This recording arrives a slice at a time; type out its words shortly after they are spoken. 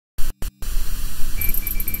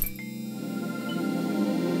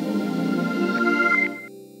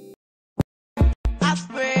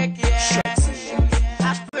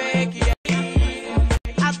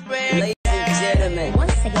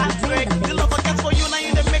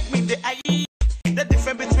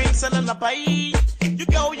wanna buy. You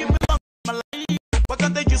girl, you belong in my life. Why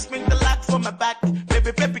can't they just bring the lock from my back?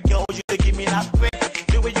 Baby, baby girl, you they give me that break.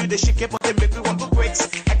 The way you they shake it, but they make me want to break.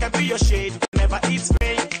 I can be your shade, never eat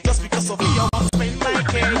me. Just because of you, I won't spend my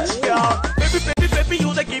cage, girl. Baby, baby, baby,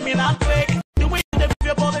 you they give me that break. The way you they move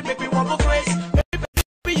your body make me want to break. Baby,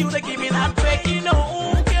 baby, you they give me that break. You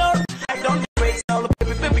know, girl, I don't break.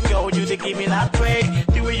 Baby, baby girl, you they give me that break.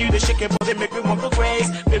 The way you they shake it, but they make me want to break.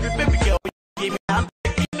 Baby, baby girl, you give me that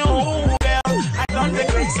break. You know, girl, I don't break.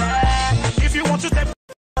 If you want to step,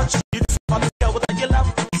 you just want to tell what you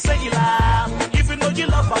love. Say you love. If you know you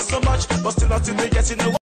love her so much, but still not to do yes, you know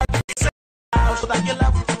what. Say so that you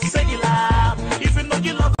love. Say you love. If you know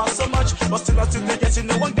you love her so much, but still not to do yes, you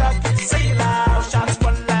know what God. Say you love. Shots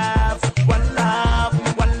one love, one love,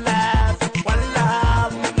 one love, one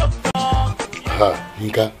love. No talk. Ha,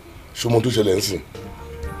 Yinka, ṣó mọ tó ṣẹlẹ̀ ńsìn.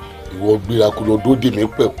 Ìwọ gbéra kó lọ dóde mi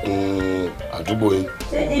pẹ̀kun àdúgbò yín.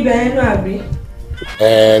 Ṣé ibẹ̀ yẹn náà àbí?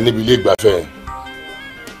 Níbi ilé ìgbafẹ́.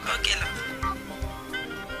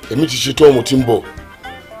 Èmi ti ṣe tó mo ti ń bọ̀.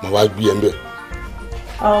 Mo wá gbé ẹ ńbẹ̀.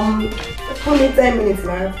 Fún mi 10 minutes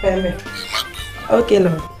máa fẹ́ mẹ́. Okay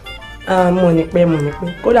lọ. Mo ní pẹ́.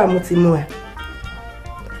 Kódà mo ti mú ẹ.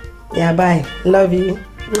 Yeah, bye. Love you.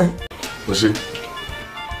 Mo ṣe.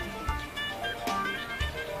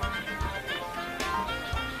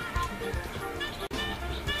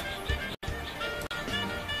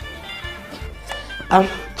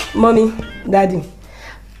 Mommy, Daddy,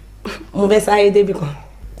 mo fẹ́ sáré débi kan.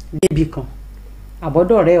 Débi kan?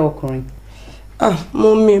 Àbọ̀dọ̀ rẹ ọkùnrin.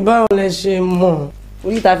 Mommy, báwo lẹ ṣe mọ̀?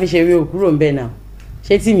 Orí ta fi ṣeré òkúrò ń bẹ̀ náà.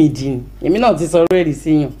 Ṣé tí mi dì ní? Èmi náà ti sọ rẹ́rì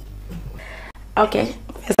sí yàn. Okay,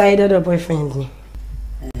 fẹ́ sáré dọ́dọ̀ boyfriend mi.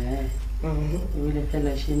 Èmi lè fẹ́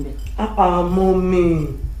lọ ṣe ń bẹ̀. Mommy,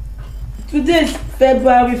 today is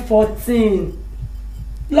February 14.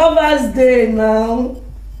 Lovers Day now.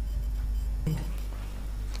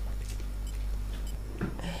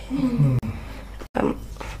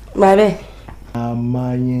 Babe.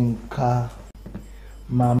 Mama Yinka.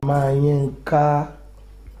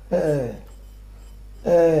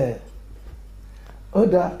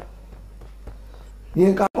 Oda.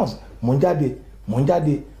 Yinka mọ̀ mò ń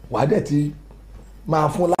jáde wàá dẹ̀ ti máa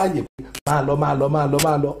fún láàyè pé máa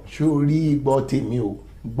lọ ṣó rí gbọ́ tèmi o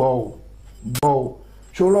gbọ́ o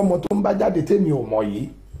ṣó rọ́mọ tó ń bá jáde tèmi ò mọ̀ yìí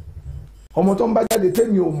ọmọ tó ń bá jáde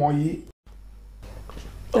tèmi ò mọ̀ yìí.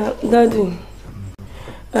 Daddy,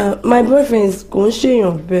 my boyfriend is kò ń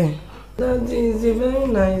ṣèyàn bẹ́ẹ̀. Daddy is a very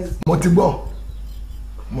nice. Mo ti gbọ́.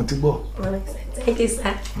 Thank you,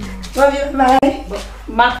 sir. Love you, bye.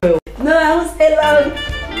 Má pẹ́ o. No, I won't stay long.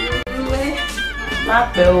 Má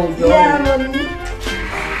pẹ́ o, jọ̀ọ́. Yeah, mommy.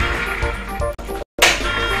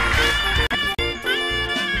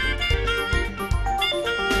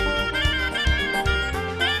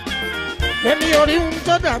 Èmi ò rí ohun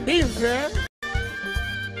tó dàbí ìfẹ́.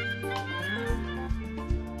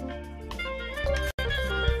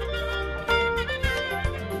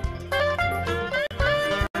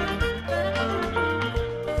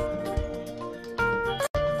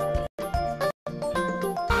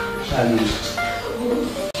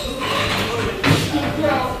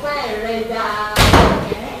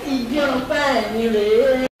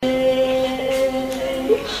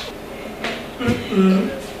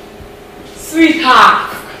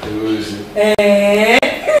 Sweetheart.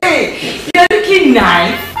 You're looking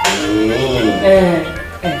nice.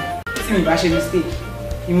 Tí mi bá ṣe mistake,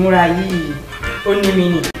 ìmúra yìí ó ní mi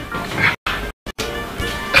ni.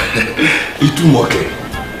 Ìtumọ̀ kẹ̀,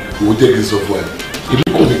 mo jẹ́ kí n sọ fún ẹ. Ibi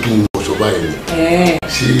kò ní kí n mọ̀ ṣọ́ báyìí ni.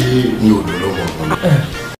 Ṣé mi ò dùn lọ́mọ ọ̀gbọ́n?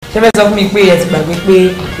 Ṣé fẹ́ sọ fún mi pé ẹ ti gbàgbé pé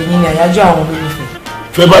èyí ni àyájọ́ àwọn olólùfẹ́?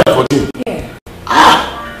 February 14.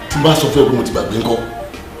 Tí n bá sọ fún ẹ pé mo ti gbàgbé ńkọ́,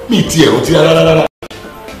 mi ti ẹ̀rọ ti rárá.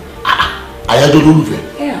 Àyájọ́ olólùfẹ́.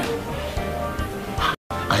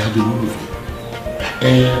 Àyájọ́ olólùfẹ́.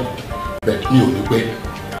 Bẹ́ẹ̀ mi ò ní pẹ́,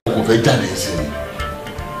 mo kò fẹ́ jáde sí mi.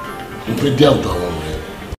 Mo fẹ́ dé àwùjọ àwọn ọ̀rẹ́.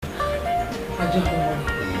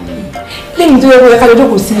 Lẹ́yìn tó yẹ kó yẹ ká lọ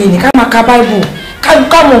jókòó sílé ni ká máa ka Bible ká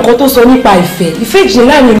mọ nǹkan tó sọ nípa ìfẹ́ ìjìnlẹ̀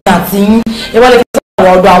láàrin ìgbà àti yín ẹ wá lè fi sọ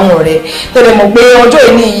àwọn ọ̀dọ̀ àwọn ọ̀rẹ́ tẹ́lẹ̀ mọ̀ pé ọjọ́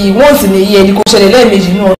ìní yìí wọ́n sì ní iye ẹni kò ṣẹlẹ̀ lẹ́ẹ̀mejì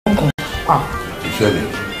ní ọdún kan. Ìfẹ́ mi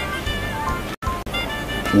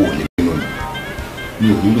wo ní nínú mi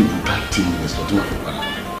ò nílò ju 30 minutes lọ tí wọ́n fi padà.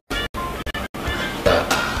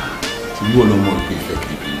 Tí wọ́n lọ mọ̀ pé ìfẹ́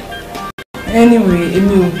kìí bínú. Anyway,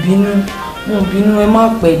 èmi ò bínú ẹ má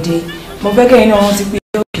pẹ́ dé mo fẹ́ kẹ́yìn náà rántí pé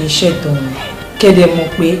ó kì í ṣẹ̀tàn mi kẹ́dẹ̀ mọ̀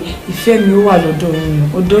pé ìfẹ́ mi ó wà lọ́dọ̀ yín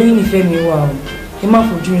ọ̀dọ̀ yín nífẹ̀ẹ́ mi wà o ẹ má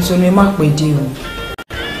fojú yín sọnù ẹ má pẹ́ dé o.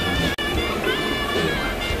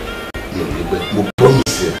 Mo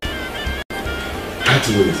promise ẹ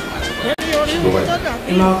 30 minutes àti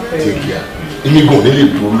take care. Èmi gan ní lè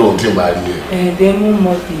dúró lọ́hùn tí màá rí ẹ. Ẹ̀ẹ́dẹ́ mú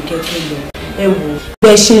mọ́tì kẹ́kẹ́ lọ. Ẹ wò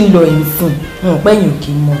bẹ́ẹ̀ ṣe ń lọ yìí fún wọn pẹ́yìn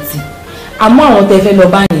kì í mọ́tì. Àmọ́ àwọn tẹ́ fẹ́ lọ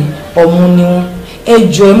bá yẹn ọ̀mù ni wọ́n. Ẹ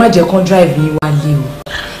jọ ẹ má jẹ́ kán drive yín wálé o.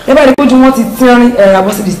 Ẹ bá rí kójú wọn ti tírín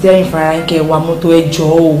abọ́sídìí steering fara yín kẹ́ wà mọ́tò ẹ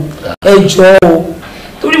jọ̀ọ́ o. Ẹ jọ̀ọ́ o.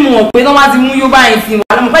 Torí mo mọ̀ pé tí wọ́n bá ti mú yóò báyìí sí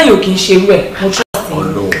wa lọ́mọ báyìí ò kì í ṣe irú ẹ̀ mo trust yín.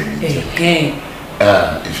 Ọlọ́run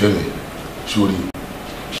ìfẹ́ mi sórí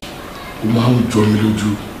ó máa ń jọ mi lójú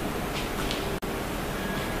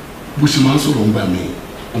bó ṣe máa ń sọ̀rọ̀ ńgbà mi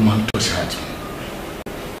ó máa ń tọ́sí àjẹ́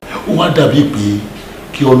ó wá dàbí pé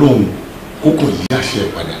kí Ọlọ́run kó kàn yí àṣẹ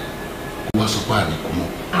padà kó wá sọ pé àná kò mọ́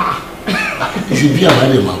ìṣe bí àwọn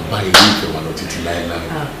lè máa bá ilé ìfẹ́ wa lọ títí láéláé.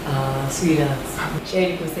 Sweetheart ṣe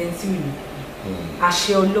é kò sẹ́ńtì mi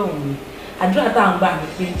àṣẹ Ọlọ́run ni àdúrà tá à ń gbà ní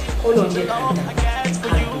pé Ọlọ́run jẹ́ ká dá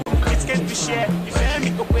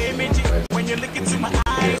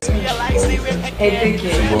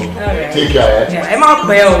take care. Ẹ má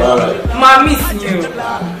pẹ́ o máa miss mi o.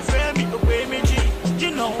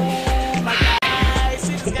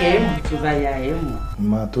 Ẹ̀mú tó bá ya ẹ̀mú.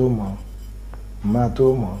 Màá tó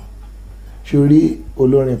mọ̀ sórí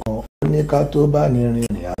olórin kan ó ní ká tó bá ní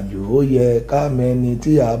rìnrìn àjò ó yẹ ká mẹ́ni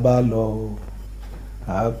tí a bá lọ o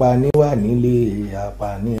apaniwà nílé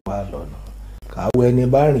apaniwà lọ́nà káwé ní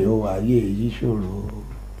bá rìn ó ayé yìí ṣòro.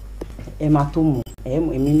 Ẹ máa tó mọ̀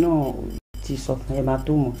èmi náà ti sọ fún ẹ máa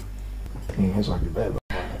tó mọ̀. Ìyẹn sọ jù bẹ́ẹ̀ lọ.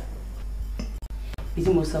 Bí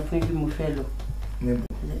tí mo sọ fún bí mo fẹ́ lọ. Níbo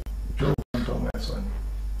jọ́ òun tó ọmọ ẹ sọ ni.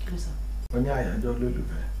 Kí ló sọ? Ó ní àyájọ́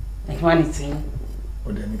olólùfẹ́. Ẹ̀kí wá ní tiyín. Ó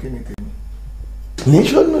dẹ̀ ní kí ni tèmi. Ní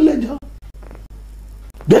sọ́nù lẹ́jọ́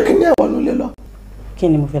bẹ́ẹ̀ kí ni ẹ̀wọ̀n ló lé lọ. Kí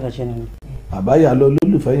ni mo fẹ́ lọ ṣe nínú? Àbáyà lọ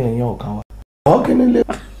olólùfẹ́ yẹn ọ̀kan wa. Àwọn kí ni lé.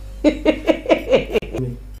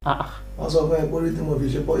 Wọ́n sọ fún ẹ pé orí tí mo fi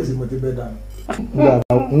ṣe pọ́ìsì mo ti bẹ́ dànù.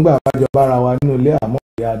 Ngbà bájọ bára wa nínú ilé àmọ́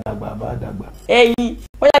ìyá àdàgbà bá dàgbà. Ẹyin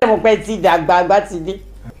ó yàrá mo pẹ́ ti dàgbà àgbà ti dé.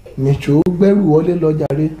 Nìṣó gbẹ́rù wọlé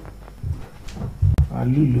lọ́jàre.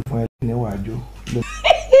 Alúlù fún ẹ níwájú.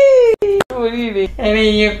 Oríire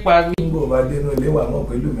ẹ̀rín yín pa mí. Nígbà bá dé inú ilé wa mọ̀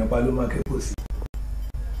pẹ̀lú mi pa ló máa kẹ́kọ̀ọ́ sí.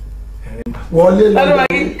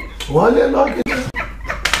 Wọlé lọ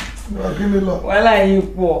kí ni lọ. Wàhálà yín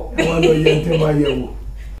pọ̀. Wọ́n lọ yẹ tí máa yẹ wò.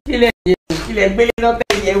 Kílẹ̀ yẹ wò, kílẹ̀ gbélé náà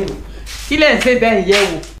tẹ̀ yẹ wò, kílẹ̀ ṣe bẹ́ẹ̀ yẹ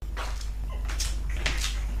wò.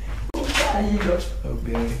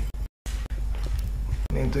 Obìnrin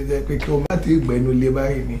ní tó jẹ́ pé kí o má ti gbẹ̀nu lé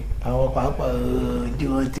báyìí ni àwọn pàápàá ojú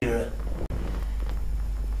wọn ti rà.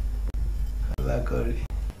 Alákọ̀rí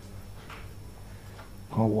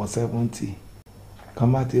kan wọ 70 kan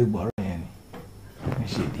má ti gbọ́rọ̀ yẹn ni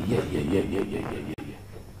ṣèdí yẹ́yẹ́yẹ́yẹ́yẹ́yẹ́.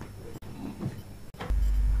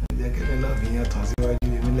 Jẹ́ kí ni náà fi yẹn tàn síwájú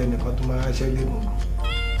èmi lẹ́nìkan tó máa ṣẹ́ lé gbọ̀ngàn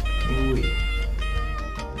níwèé.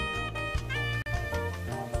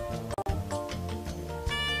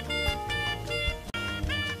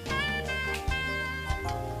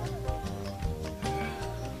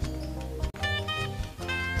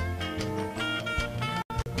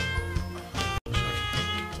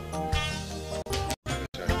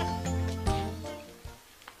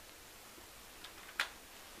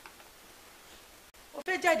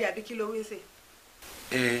 Jáde àbí kí ló wí ṣe?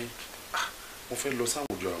 Mo fẹ́ lọ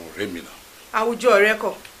sáwùjọ àwọn ọ̀rẹ́ mi náà. Àwùjọ ọ̀rẹ́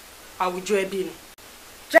kọ́, àwùjọ ẹbí ni.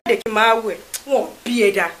 Jáde kí n máa wẹ̀, wọn ò bí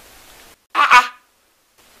ẹ dá.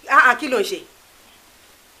 Kí ló ń ṣe?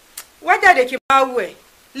 Wá jáde kí n máa wẹ̀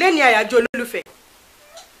lẹ́ni àyájọ́ olólùfẹ́.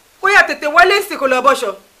 Kó yá tètè wọlé sí kó lọ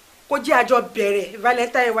bọ́ṣọ. Kó jẹ́ àjọ bẹ̀rẹ̀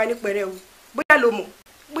Valentine wa ní pẹ̀rẹ́wu. Bóyá ló mọ̀,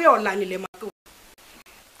 bóyá ọ̀la nílẹ̀ máa tó.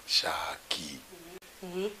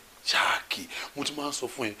 Ṣáàkì mo ti máa ń sọ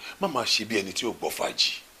fún ẹ má máa ṣe bí ẹni tí ò gbọ́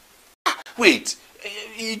fàájì. Wait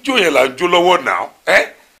ijó yẹn là ń jó lọ́wọ́ náà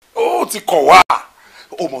ó ti kọ̀ wá.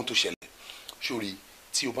 Ó mọ ohun tó ṣẹlẹ̀ sórí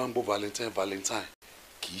tí o bá ń gbọ́ Valentine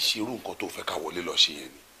kì í ṣe irú nǹkan tó fẹ́ ká wọlé lọ ṣe yẹn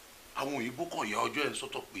ni. Àwọn òyìnbó kan ya ọjọ́ ẹ̀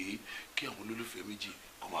sọ́tọ̀ pé kí àwọn olólùfẹ́ méjì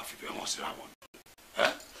kó máa fìfẹ́ wọn síra wọn.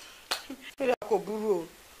 Nígbà kò burú o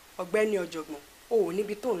ọ̀gbẹ́ni ọ̀jọ̀gbọ́n o ò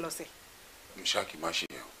níbi tó ń lọ́sẹ̀. Ṣáàkì má ṣe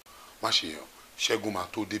yẹn Ṣẹ́gun máa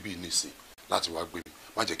tó débí nísìn láti wá gbé mi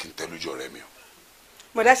má jẹ́ kí n tẹ́lójú ọ̀rẹ́ mi o.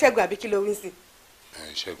 Bọ̀dá Ṣẹ́gun àbí kí ló wí sí?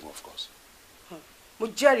 Ṣẹ́gun of course. Mo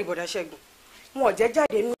jẹ́rìí bọ̀dá Ṣẹ́gun wọn ò jẹ́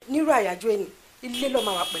jáde nírú àyájọ́ ẹni ilé ló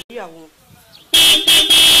máa wà pẹ̀lú ìyàwó wọn.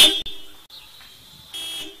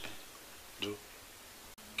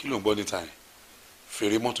 Kí ló ń gbọ́ níta yẹn?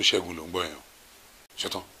 Fèrè mọ́tò Ṣẹ́gun ló ń gbọ́ yẹn o.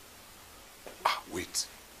 Ṣetán? Wait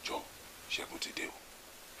jọ Ṣẹ́gun ti dé o.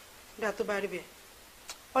 Bí a tó bá rí bẹ́ẹ̀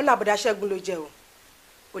ọlá àbọ̀dá Ṣẹ́gun ló jẹ́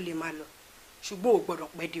o lè máa lọ ṣùgbọ́n ò gbọ́dọ̀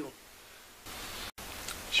pẹ́ dé o.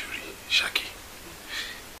 Ṣùrí Ṣákì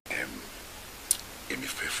èmi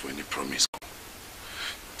fẹ́ fún ẹ ní promise kan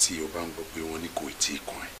tí o bá ń gbọ́ pé wọ́n ní kò tí ì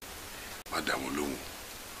kan ẹ má dá wọn lóhùn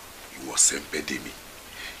ìwọ sẹ́ńpẹ́ dé mi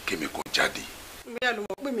kémi kan jáde. bí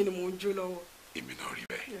àlùmọ́ pé mi ni mò ń jó lọ́wọ́. èmi náà rí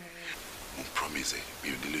bẹ́ẹ̀ mo promise ẹ mi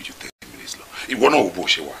ò ní lójú 30 minutes lọ ìwọ náà ò bó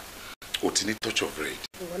ṣe wà o ti ní touch of red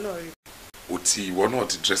ìwọ náà rí. ìwọ náà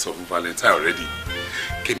ti dress up for Valentine already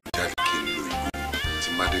kémi jáde kí n lo ìgò tí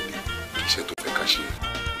má dé ní kí iṣẹ́ tó fẹ́ ká ṣe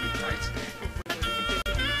ní tight day.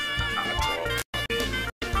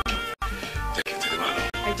 jẹ́ kí n tẹ̀lé máa lọ.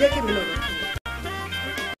 ẹ jẹ́ kí mi lọ lọ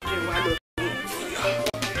fún mi wá lọ.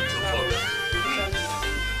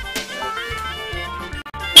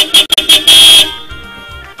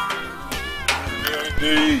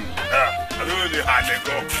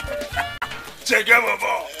 Check it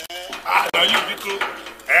out, now you be cool.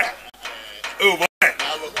 Oh, boy.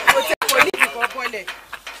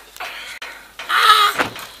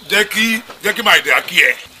 Jackie, my dear,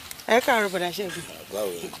 here. Ẹ káàárọ̀ bọ̀dá Ṣẹ́gun.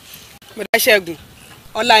 Bọ̀dá Ṣẹ́gun,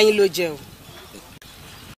 ọlá yín ló jẹ o.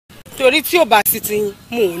 Torí tí ò bá sí ti yín,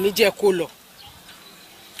 mo ò ní jẹ́ kó lọ.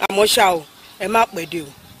 Àmọ́ ṣá o, ẹ má pẹ́ dé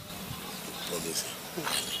o.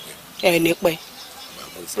 Ẹ ní pẹ́.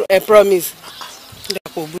 Ẹ promise.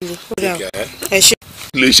 Dàpọ̀ burú. Ẹ ṣe.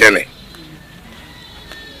 Lè ṣẹlẹ̀.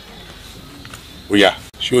 Ó yá,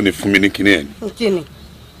 ṣé o ní fún mi ní kíní ẹ̀ ni? Kí ni?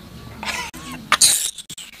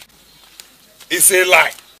 It's a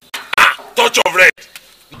lie. Touch of red.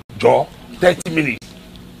 Jọ 30 minutes.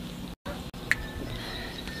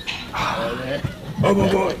 Ọmọ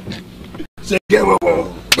bọ̀ ṣe kẹ́ ọmọ bọ̀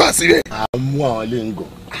bá sílẹ̀. Àmú àwọn ilé ń gọ̀.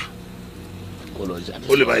 Kó lọ jà.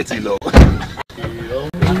 Ó lè bá ti lọ.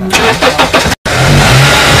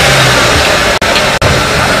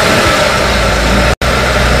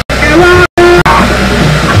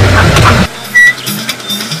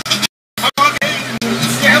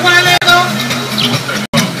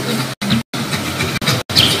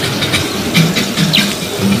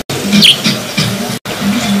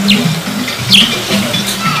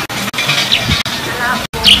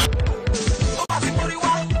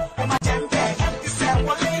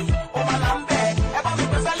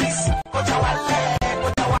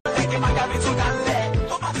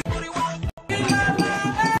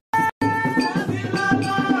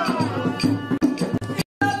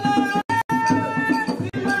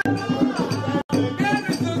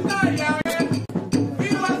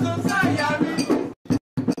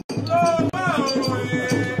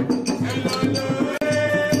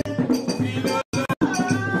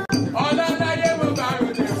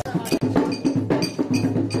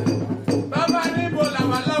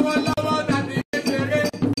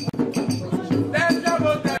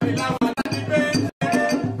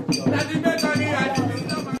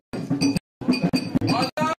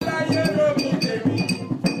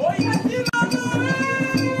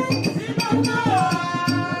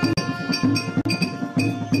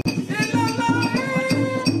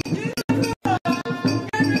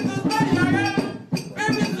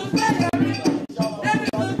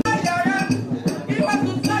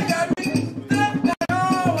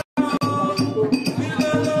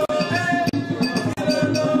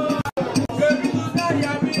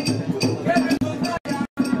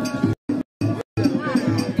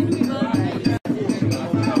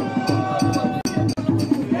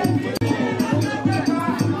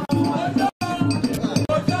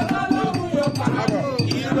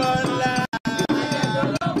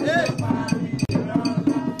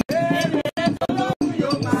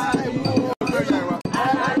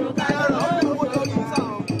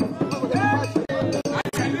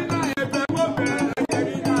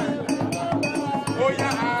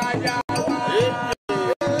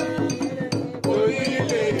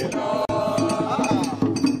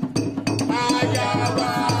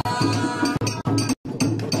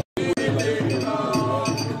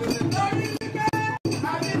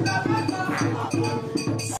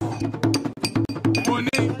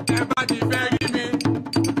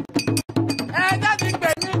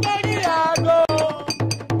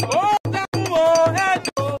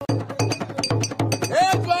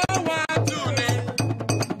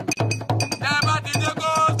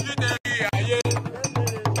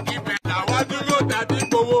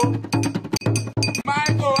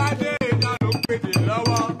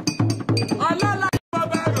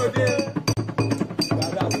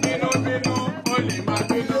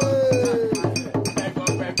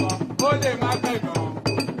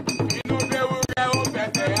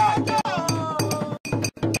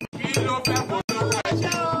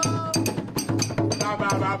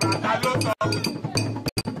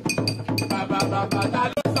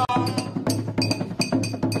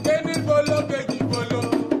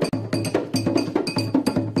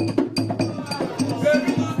 Baby,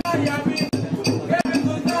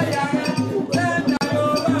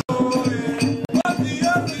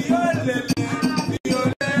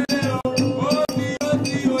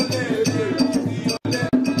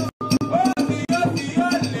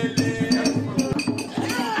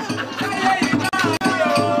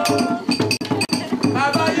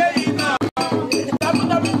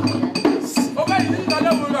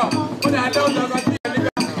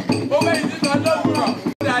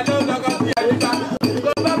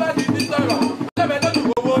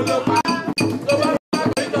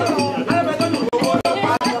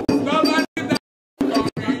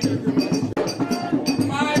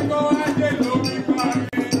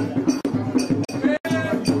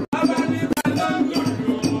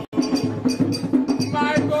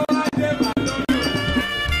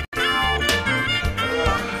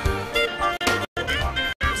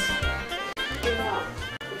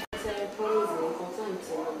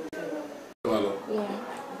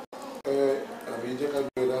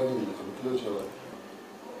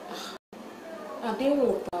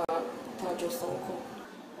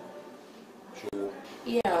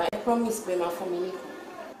 Yeah, I promise Bema for me.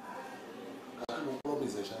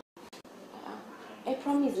 I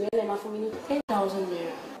promise Bema for me 10,000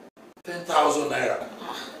 naira. 10,000 naira.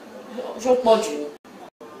 Just budget.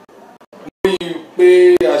 We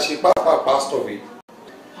pay a she papa pastor we.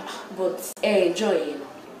 But enjoy it.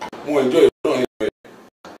 Mo enjoy it. No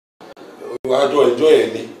enjoy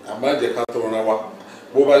it. I'm not the cat on our.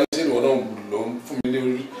 But I say no for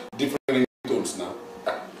me different tones now.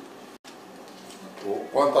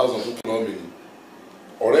 1,000 to kilometers.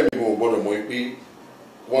 Ọ̀rẹ́ mi mo gbọ́dọ̀ mọ̀ pé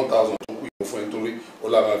 1,000 tó kù yìí fún ẹ nítorí ó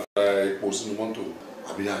lára fi epo sínú mọ́tò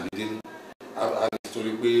àbí àdídé ní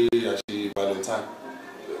àdítorí pé a ṣe valentine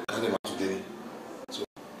káde máa tún dé ní so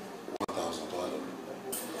 1,000 tó wà lọ.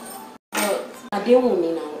 Àdéhùn ni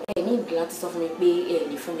náà ẹ ní ìgbìlá ti sọ fún mi pé ẹ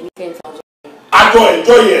lè fún mi ní 10,000. Àjọ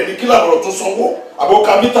ẹ̀jọ́ yẹn ní kí làbọ̀rọ̀ tó sanwó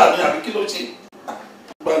àbọ̀ká mítà ní àbí kí ló ṣe.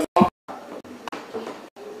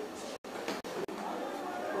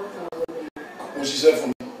 Mo ṣiṣẹ́ fún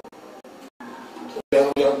mi. Ó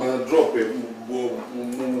yá máa drop ẹ̀ mú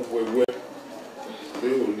wẹ̀wẹ̀ pé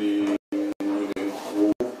ò ní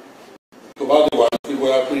owó. Tó bá lè wà pé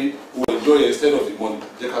bóyá pé o enjoy instead of the money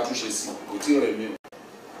jẹ́ ká tún ṣe sí kò tí ì rẹ̀ mí.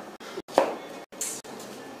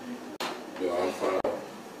 Yọ̀wá ń fara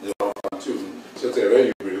tí o ní ṣé tẹ̀ rẹ́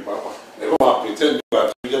yìí bèrè pápá. Ẹ̀rọ máa pretend nígbà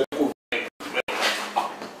tí ó jẹ́ kó.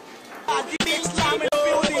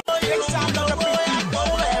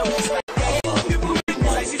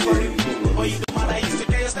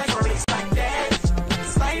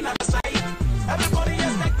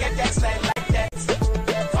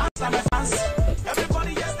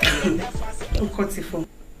 Fún.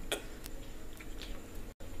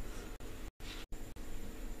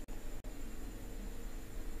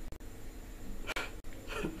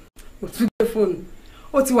 Ó tún gbé fóònù.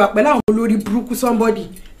 Ó ti wà pẹ̀lú àwọn olórí burúkú somebody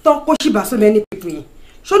tó kó ṣìbà so many people yẹn.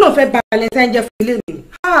 Ṣó náà fẹ́ bà Valentine jẹ́ fún ilé mi.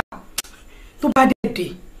 Tó bá dé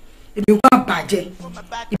èmi wá bàjẹ́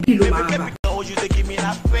ibi ló máa bà.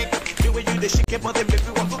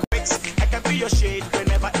 I can be your shade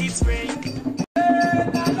whenever it's rain.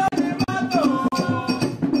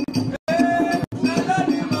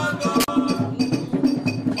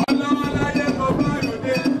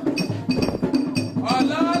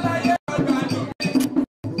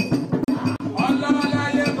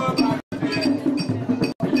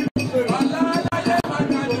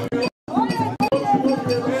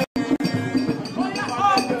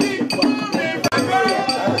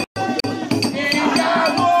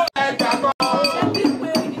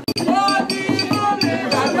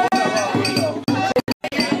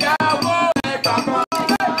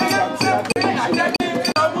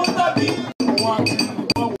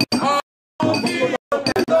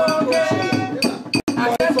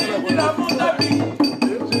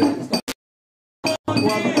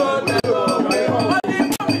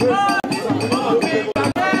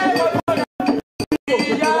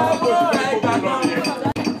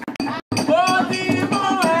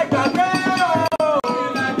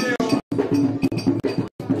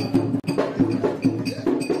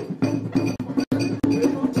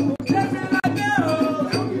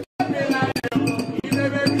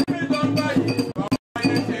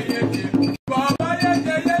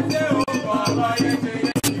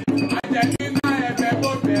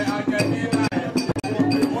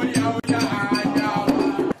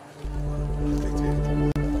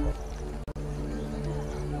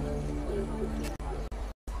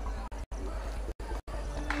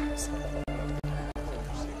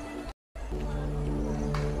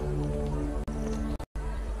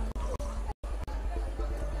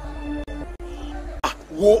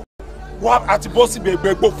 Wo wá àti bọ́ síbi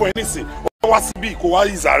ẹgbẹ́ gbó fún ẹ nísìn ó wá síbi kò wá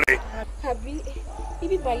ìzà rẹ̀. Àbí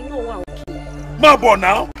ibi báyìí náà wà òkè. Má bọ̀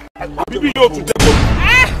náà àbí bí yóò tún jẹ́ kó.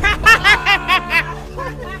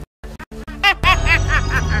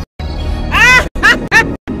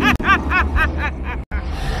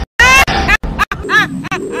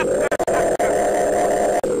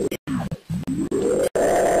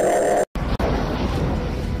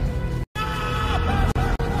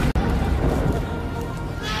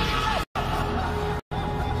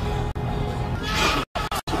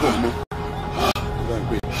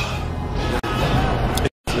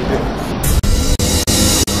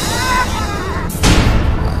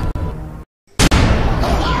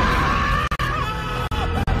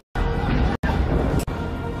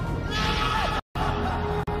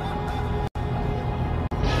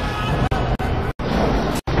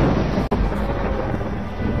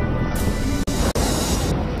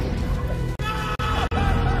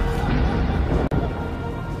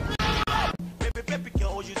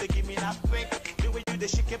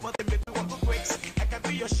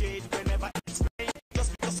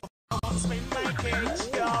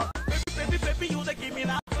 baby, you they give me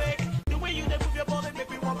that break. The way you they move your body make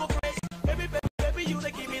me want to break. Baby, baby, you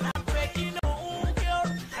they give me that break. You know, girl,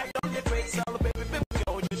 I don't get break. So baby,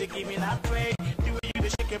 girl, you they give me that break. The way you they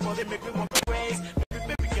shake your body make me want to break.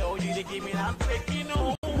 Baby, girl, you they give me that break. You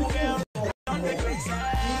know, girl, I don't get break.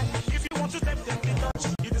 If you want to step in the touch,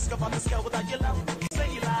 you discover the scale without your love.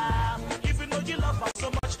 Say you laugh. If you know you love her so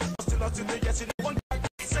much, but still not in the yes in the one.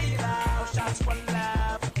 Say you laugh. Shots one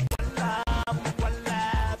love, one love, one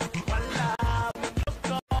love, one love.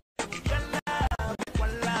 Look up, one love,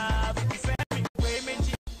 one love. If me away,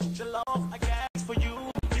 Meji, the love I got for you,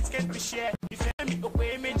 it can't be shared. If me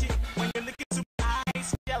away, Meji, when you look into my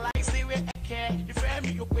eyes, realize the way I care. If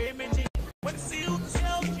me away, Meji, when you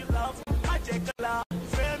tell you love, magic love.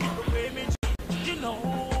 If me away, Meji, you know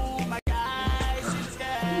my guys, it's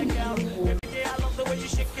girl. Baby, I love the way you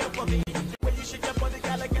shake your body. The way you shake your body,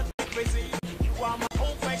 girl, I get me crazy. You are my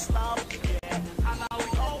whole face love, yeah. And I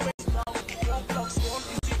will always love. 1 plus 1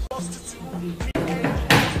 is equals to 2. Me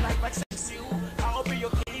and you like sex you. I'll be your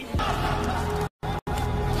king.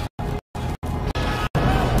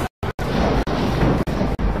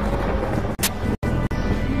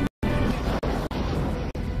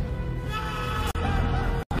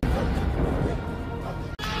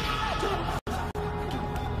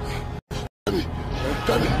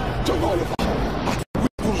 Kami, jọ̀wọ́ ọlọ́pàá, àti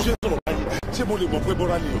kò ṣe sọ̀rọ̀ báyìí, ṣé mo lè mọ̀ pé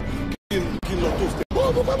bọ́ra ni o? Kí n lọ tó ṣe.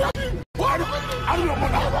 Wọ́n mọ̀ bàbá mi, wọ́n rí àwọn ọmọ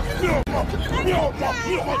náà, mi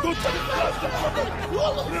ò mọ̀ tó ṣe.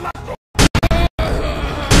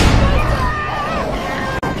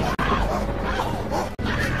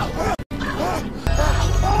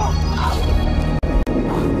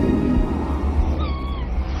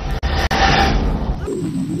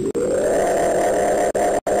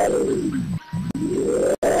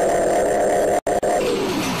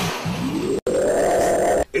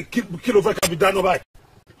 Kí ló fẹ́ ká fi dáná báyìí?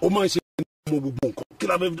 Ó máa ń ṣe ọmọ gbogbo nǹkan. Kí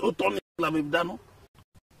la fẹ́ ó tọ́ ní kí la fẹ́ fi dáná?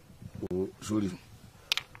 Sórí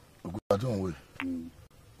òkúta tó ń wò yìí,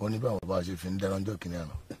 ó ní báwọn bàbá ṣe fi ń dáná ọjọ́ kìnìún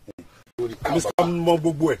àná. Mr. mọ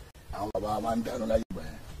gbogbo ẹ̀. Àwọn bàbá máa ń dáná láyé ìgbà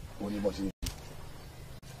yẹn, ó ní bọ́ sí.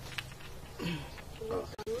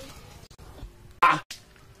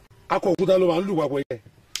 Akọ òkúta ló máa ń lù papọ̀ yẹn.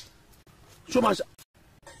 Ṣó máa ṣe.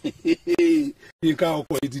 Nǹkan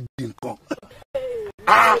ọkọ̀ yìí ti di nǹkan.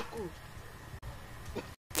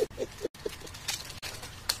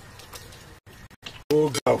 Ó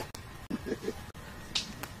ga o.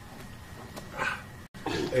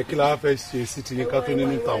 Ẹ kí la fẹ́ ṣe sí ti yín ká tó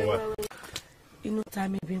nínú tàwọn wa. Inú ta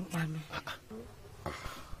mi bí ń pa mi.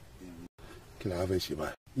 Kí la fẹ́ ṣe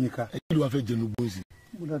báyìí? Yínká, ẹ kí ló wá fẹ́ jẹnu gbóhùn sí?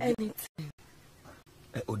 Anything.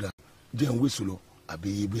 Ẹ ó dáa, jẹ́ ń wéṣọ lọ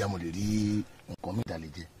àbí bóyá mo lè rí nǹkan mi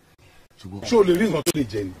ìdálẹ́ jẹ. Ṣé o lè rí nǹkan tó lè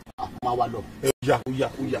jẹ ni? Máa wá lọ. Ó yá.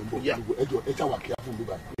 Ẹjọ ẹ ṣàwà kí á fún mi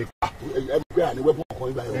báyìí. Ẹ gbé àní wẹ́pọ̀ ọkàn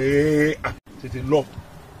yín báyìí. Tètè lọ.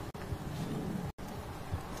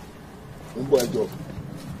 Ń bọ̀ ẹjọ.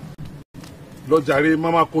 Lọ́jàre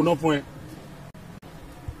máma koná fún ẹ.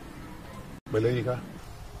 Pẹ̀lẹ́ Yínká.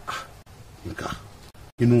 Yínká,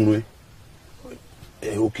 inú rẹ.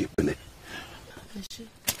 Ẹ òkè pẹ̀lẹ́.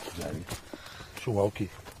 Ṣé wàá òkè?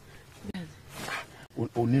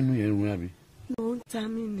 O nínú yẹn rún àbí? Mo ń ta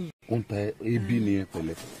mí ni. Ó ń ta ebi nìyẹn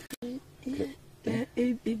pẹ̀lẹ́.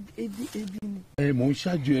 Ebi ni. Mò ń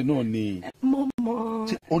ṣáájú ẹ náà ni. Mo mọ̀.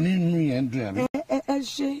 Ṣé o nínú yẹn ń dùn àbí? Ẹ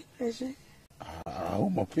ṣe. Ó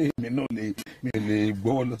mọ̀ pé èmi náà mi ò lè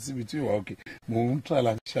gbọ́wọ́ lọ síbi tí ìwà òkè. Mò ń tà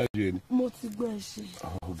láti ṣáájú ẹ ni. Mo ti gbọ́ ẹ ṣe.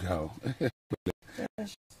 Ọ̀gá o.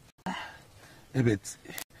 Ẹbẹ̀ tí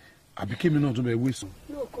àbí kémi náà tún bẹ wéṣọ.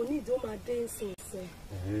 Náà kò ní ìdí ó máa dé ìsinsìn.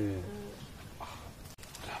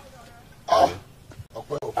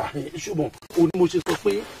 Ṣùgbọ́n o ní mo ṣe sọ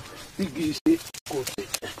pé igi ṣe kò ṣe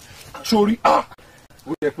sórí ó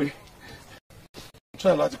yẹ pé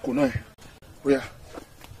tíra láti kò náà ẹ̀ bóyá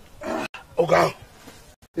ọ̀gá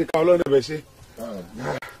ìka ọlọ́run ẹ̀bẹ̀ ṣe.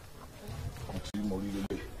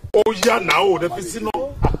 Ó yá náà ò dẹ́ fi sínú.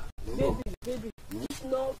 Baby, it's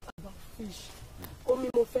not about fish. Omi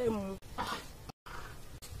mo fẹ́ mu.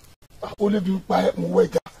 Ó lè fi pa ẹ̀ mú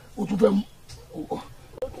wẹ̀jà, ó tún fẹ́ mú.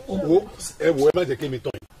 Ẹ má jẹ́ kí mi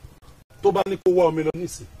tán yìí. Tó bá ní kó wá omi lọ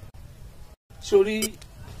nísìn. Sórí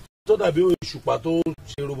tó dàbí òṣùpá tó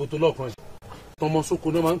ṣe roboto lọ́ọ̀kan yìí. Tọmọ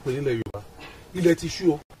sóko náà máa ń pè nílẹ̀ Yorùbá. Ilẹ̀ ti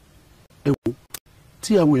ṣú o. Ẹ wò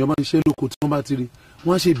tí àwọn èèyàn máa ń ṣiṣẹ́ lóko tí wọ́n bá ti rí,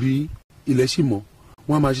 wọ́n á ṣe bí ilẹ̀ ṣì mọ́,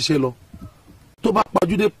 wọ́n á máa ṣiṣẹ́ lọ. Tó bá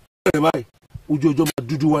pajúdé pẹ̀lẹ́ báyìí, ojú ọjọ́ máa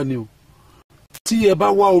dúdú wá ni o. Tí ẹ bá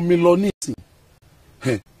wá omi lọ nísìn,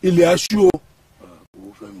 ilẹ̀ aṣú o.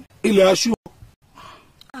 Ilẹ̀ aṣú o.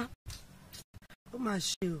 Ó máa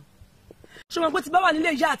ṣe o. Ṣé o mọ̀ pé tí bá wà nílé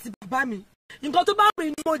ìyá àti bàbá mi, nǹkan tó bá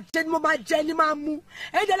rìn ni mo jẹ ni mo máa jẹ ni máa mú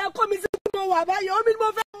ẹ̀jẹ̀ lẹ kọ́ mi sí mo wà báyìí omi ni mo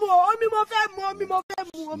fẹ́ mu omi mo fẹ́ mu omi mo fẹ́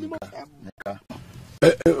mu omi mo fẹ́ mu.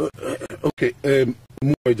 Ok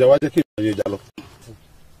mú ìjà wá jẹ́ kí ìjà yẹn jà lọ.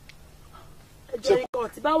 ẹjọ́ ikọ̀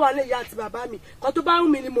tí bá wà lè ya àti bàbá mi kan tó bá wù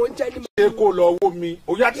mí ni mò ń jẹ ni mo. ṣé kó lọ owó mi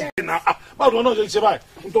òyà ti dènà báwo náà ṣe ń ṣe báyìí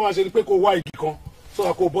nítorí wọn ṣe ni pé kó wá igi kan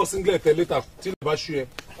sọ́dọ̀ kó bọ́ singlet ẹ̀ létà tí ilẹ̀ bá ṣú ẹ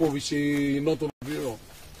kó fi ṣe iná tó lọ bí ràn.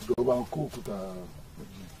 ìjọba ń kó òkúta.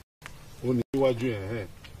 ó ní iwájú ẹ̀.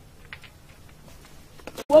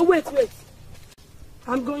 Oh, wait.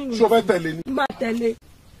 I'm going. Ṣé o fẹ́ tẹ̀lé ni? Má tẹ̀lé.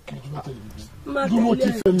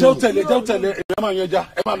 Jẹ́ ó tẹ̀lé ẹ máa yan ẹja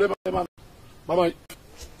ẹ máa lọ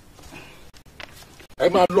ẹ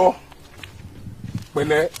máa lọ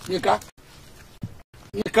pẹ̀lẹ́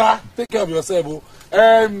Yínká take care of yourself o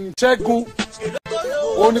Ṣẹ́gun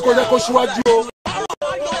òun ni kò jẹ́ kó ṣíwájú o.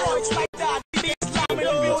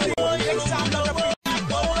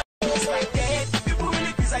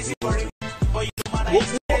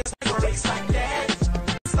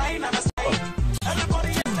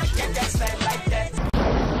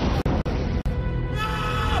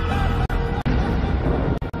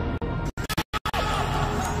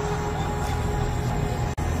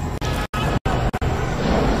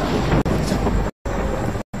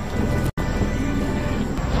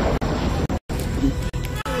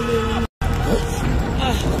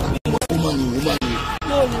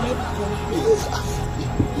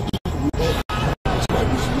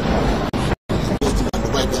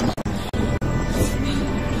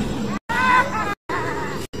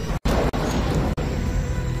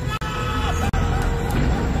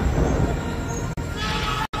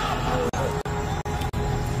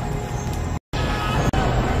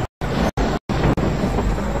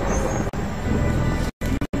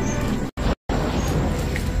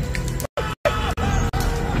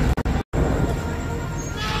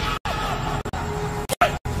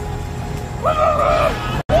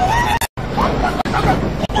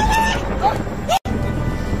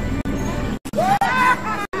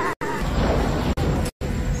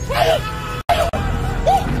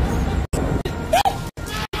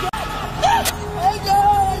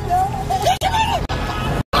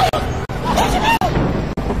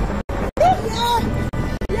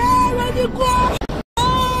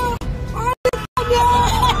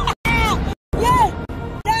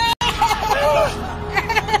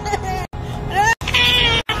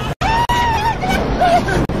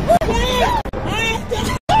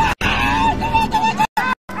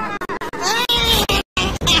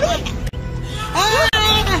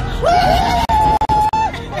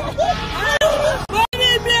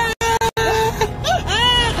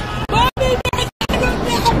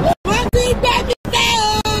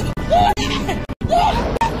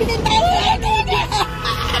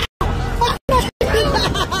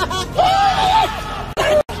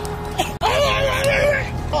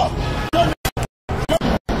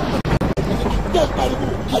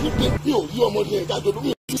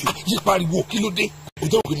 Pariwo kí ló dé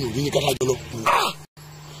ojú òkè mi ò rí ní kálájọ lọ.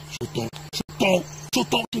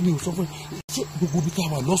 ṣùtàn kí ni o sọ fún ẹ ṣé gbogbo ibi tá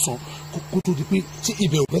a wà lọ́sàn-án kó tó di pé ṣé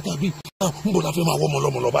ibẹ̀ ò bẹ́tà bí ń bọ̀ la fẹ́ máa wọ́ ọmọ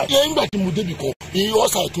lọ́mọ lọ báyìí. ẹ ńgbà tí mo débì kan ìyẹn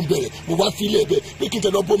ọ̀sà ìtún bẹ̀rẹ̀ mo wá fi ilé ẹ̀ bẹ́ẹ̀ pé kí n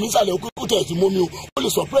tẹ̀ lọ bomi sálẹ̀ kó tẹ̀ sí mọ́mi o ó lè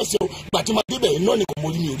surprise o gbà tí máa débẹ̀ iná nìkan mo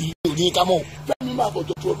rí mi ò rí ní ká mọ́ o. fẹ́mi máa bọ̀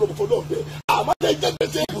jọ̀tún ọlọ́mọ fọlọ́ bẹ́ẹ̀ àmọ́ tẹ̀ ń jẹ́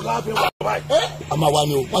gbèsè. a máa wá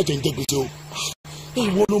ni o má jẹ́ ń jẹ́ gbèsè o.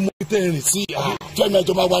 ìwọ ló mú tẹ́ rìn sí fẹ́mi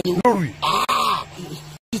ẹjọ́ máa wá ni o. lórí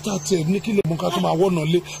títà tẹ̀ ní kí lè mú ká tó máa wọ́nà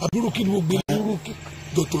lé àbúrò kí ni gbogbo ìlú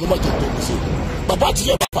dọ̀tún ló má jẹ́ ń jẹ́ gbèsè. bàbá àti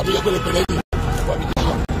ìyá bàbá mi yẹ pẹ̀lẹ́pẹ̀lẹ́ ni bàbá mi jẹ́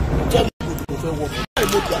fẹ́mi mo fẹ́ wọ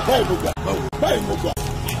báyìí mo gbà.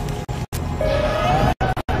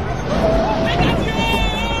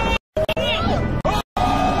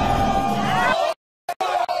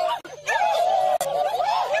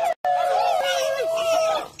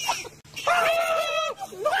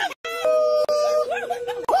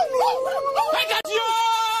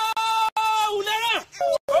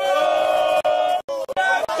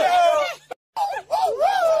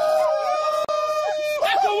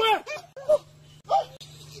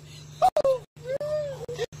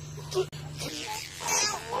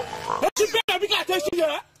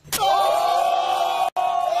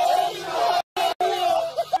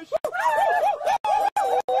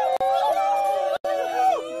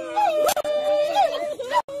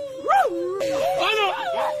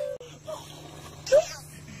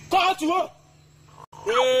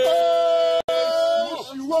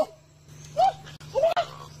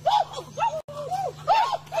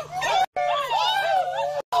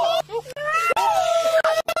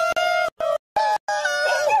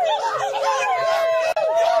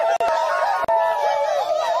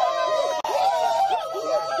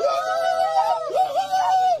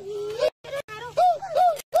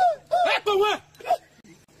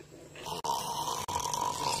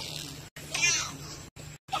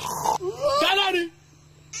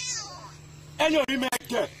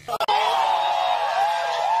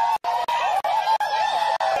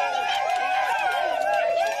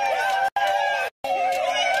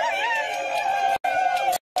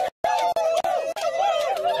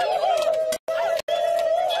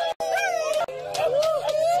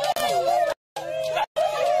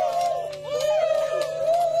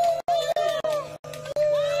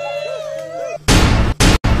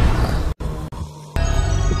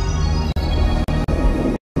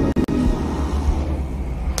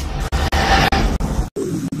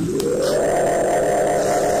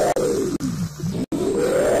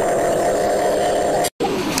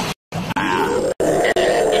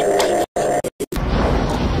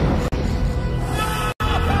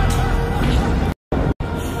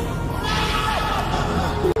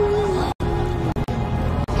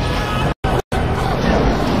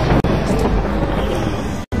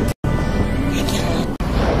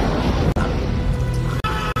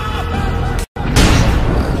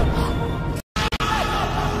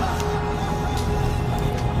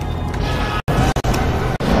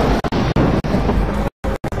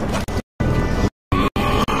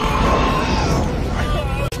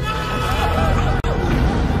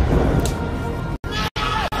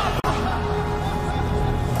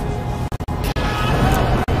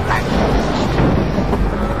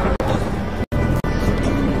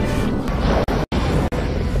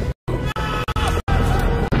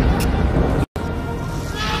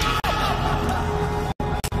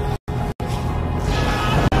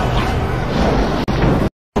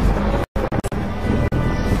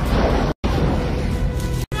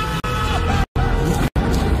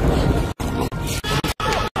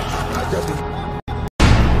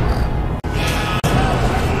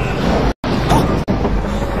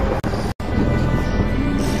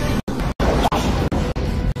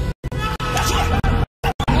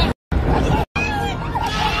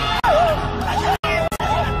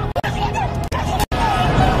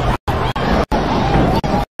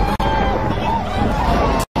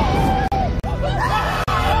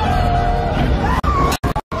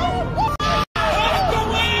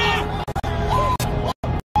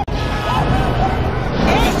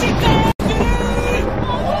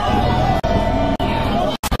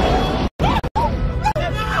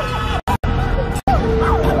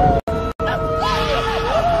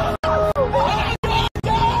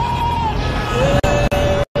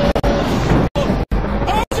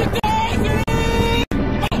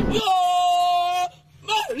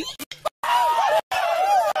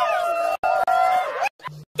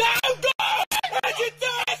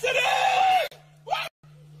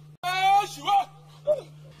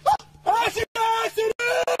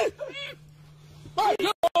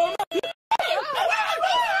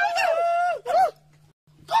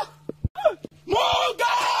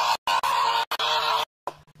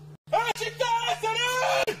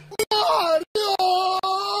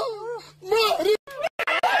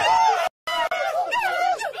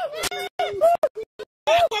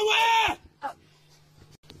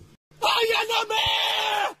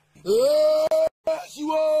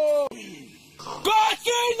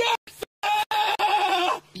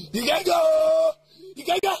 Ìkẹjà o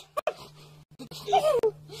Ìkẹjà.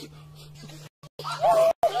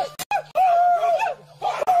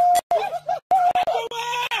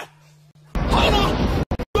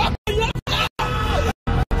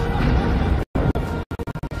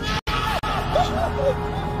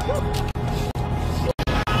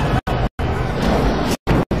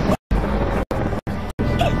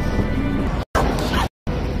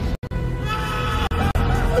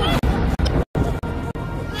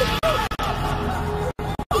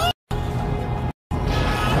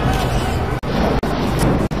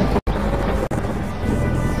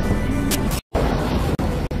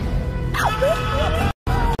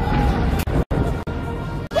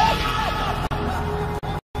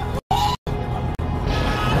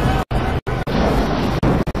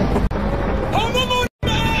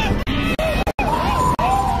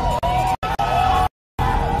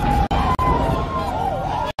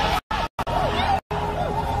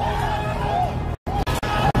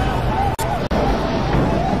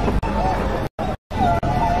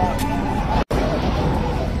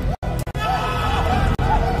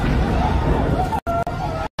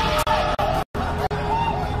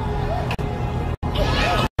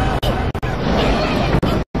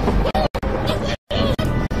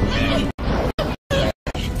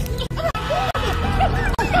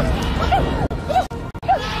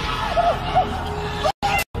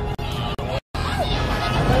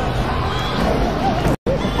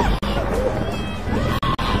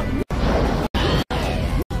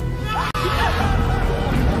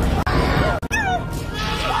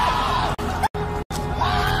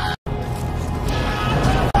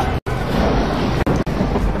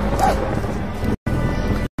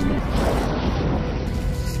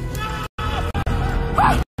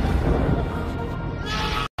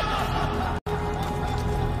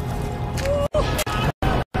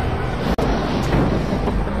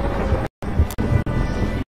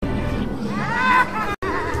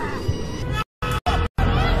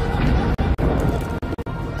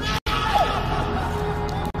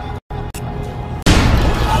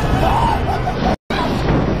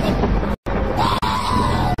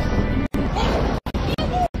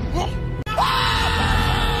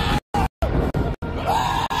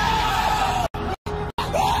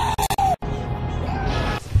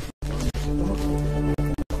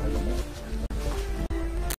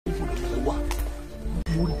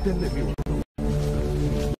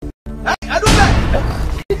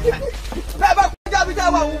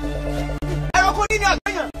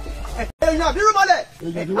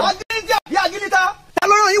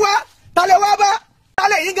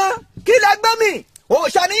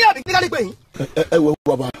 Ẹwọ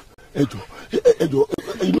bàbá ẹjọ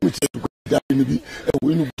inú mi ti ẹdùn kọjá níbi ẹwọ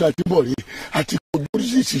inú mi ti bọ̀ rí àti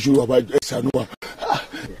oríṣiríṣi ìṣòro bàbá ẹ̀sánú wa.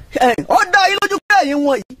 Ó dá yín lójú pé ẹ̀yin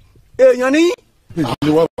wọ̀nyí èèyàn ní. Èèyàn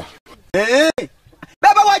ni wà wá. Bẹ́ẹ̀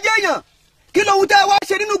bá wá jẹ́ èèyàn kí lóhun tẹ́ ẹ wá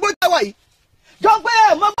ṣe nínú gbọ́dọ̀ wà yìí. Jọ pé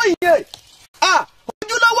ẹ̀ mọ́ bọ́ ìyẹn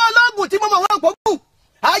ojúlówó olóògùn tí mo mọ̀ wọ́n pọ̀ kù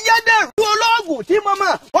ayédèrú olóògùn tí mo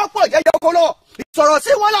mọ̀ wọ́n pọ̀ jẹjẹ kọlọ ìsọ̀rọ̀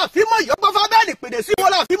sí wọn là fi mọ̀ ìyọ́gbọ́fà bẹ́ẹ̀ ni pèdè sí wọn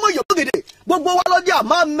là fi mọ̀ ìyọ́gbọ́gèdè gbogbo wa lọ́jà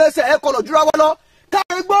máa mẹsẹ̀ ẹ̀ kọlọ̀ jura wọn lọ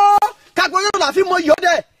káre gbọ́ kágbó yóò là fi mọ̀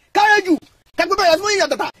ìyọ́dẹ káre jù kágbó bẹ̀rẹ̀ fún ìyàn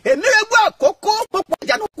tàtà èmi rẹ̀ gbọ́ àkókò pọ̀pọ̀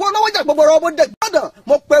ìjànù kú ọlọ́wọ́jà gbogbo ọ̀rọ̀ ọmọdé gbọ́dọ̀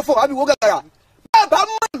mo pẹ́ fún àbíwó gàgàrà bàbá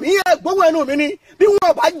mọ̀ mí ẹ̀ gbówó ẹnu mi ni bí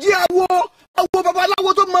wọn bá jí awo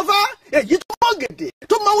babaláwo tó mọ fá èyí tó mọ gèdè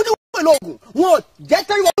tó mọ wúni wọ́n pẹ̀lú oògùn wọn ò jẹ́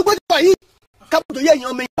tẹ́lẹ̀ wọn gbọ́dọ̀ wà yìí kábùtò yẹ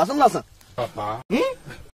èèyàn mi lásánlásán. bàbá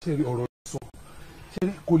ṣẹ́rí ọ̀rọ̀ sọ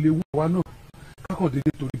ṣẹ́rí kò lè wú àwa náà kákàn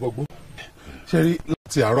dédé torí gbogbo ṣẹ́rí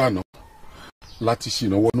láti àárọ̀ àná láti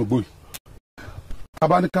ṣìnà wọnúgbò yìí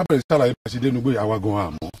bàbá ní kábẹ̀rẹ̀ ṣàlàyé bá ṣe dénúgbò yìí àwa gan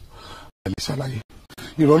àmọ́ àlè ṣàlàyé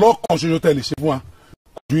ìrànlọ́wọ́ kan ṣoṣo tẹ́ lè ṣe fún wa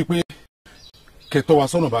kò ju wípé kẹtọ́ wa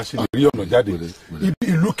sọ́nà bá ṣe lè rí ọ̀nà jáde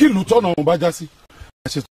ìlúkìlú tọ́nà wọn bá já sí a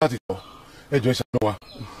ṣe tó láti tọ́ ẹjọ́ ìṣàánú wa.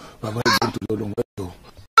 bàbá ìjọ nítorí ọlọ́run ẹjọ́.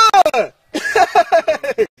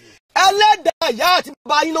 ẹlẹ́dàá ìyá àti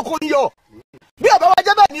bàbá yín ló kó ń yọ bí ọ̀bá wa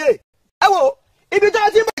jẹ́ bẹ́ẹ̀ ni ẹ wo ibi tí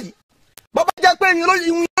a ti ń bẹ̀ yìí bàbá jẹ́ pé ìrìn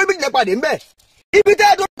olóyún méje pàdé ńbẹ̀ ibi tí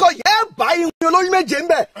ẹ dọ́kọ̀ yẹ́ bá ìrìn olóyún méje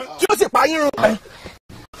ńbẹ̀ tí ó sì pa yín run.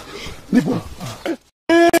 níbo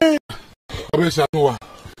ọbẹ̀ ìṣàánú wa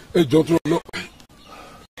ẹjọ́ tó lọ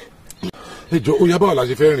ẹjọ́ ó yá báwo la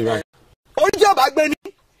ṣe fẹ́ rìn báyìí. oúnjẹ ọba gbé ni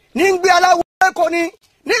ní ń gbé aláwọ̀ ẹ̀kọ́ ni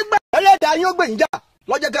nígbà ẹlẹ́dàá yín ó gbé yín jà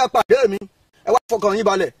lọ́jọ́ kẹ́ ẹ pàdé mi ẹ wá fọkàn yín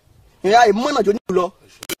balẹ̀ ìyá ìmọ̀nà tó nílùú lọ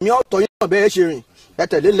ní ọ̀tọ̀ yín náà bẹ́ẹ̀ ṣe rìn ẹ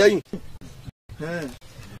tẹ̀lé lẹ́yìn.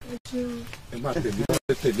 ẹ máa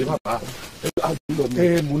tẹ̀lé bàbá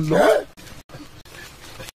ẹ mú lọ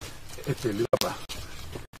ẹ tẹ̀lé bàbá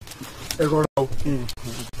ẹ rọra o.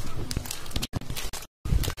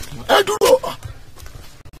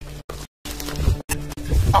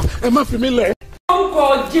 ẹ má fi mí lẹ̀. orúkọ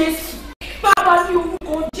Jésù bàbá ní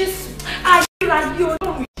orúkọ Jésù ayérayé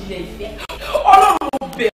Ọlọ́run ìjìnlẹ̀ ìfẹ́ Ọlọ́run ò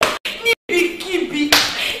bẹ̀ ọ́ níbikíbi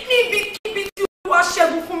tí Olúwa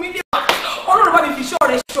ṣẹ́gun fún mi lè wá Ọlọ́run bá mi fi ṣọ́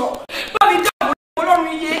rẹ̀ ṣọ́ bá mi dáàbò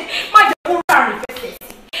Ọlọ́run yé má jẹ́ kó rárìn fẹsẹ̀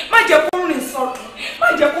má jẹ́ kó rìn sọ̀rọ̀ má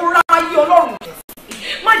jẹ́ kó rá ayé Ọlọ́run fẹsẹ̀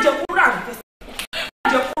má jẹ́ kó rárìn fẹsẹ̀ má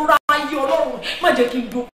jẹ́ kó rá ayé Ọlọ́run má jẹ́ kí n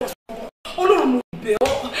dókòó Ọlọ́run ò bẹ̀ ọ́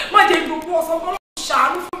má jẹ́ kí n dókòó ọ̀sán Ọlọ́run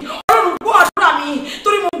ṣàánú fún mi Ọlọ́run gbọ́ àdúrà mi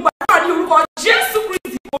torí mo gbàdúrà ní orúkọ Jésù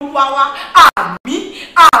Kristi Olúwa wa àmín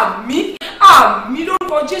àmín àmín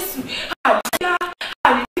lórúkọ Jésù hallelujah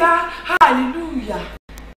hallelujah hallelujah.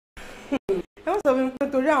 ẹ wọ́n sọ fún mi pé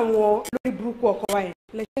torí àwọn lórí burúkú ọkọ wa yẹn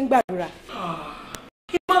lè ṣe ń gbàdúrà.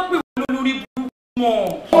 kí n má pè wọ́n lórí burúkú mọ́.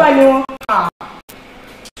 kí wàá ní wọn.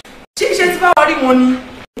 ṣé iṣẹ́ tí báwa rí wọn ni.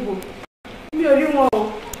 mi ò rí wọn o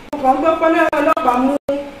mo kàn ń gbọ́ pé ọlọ́pàá mú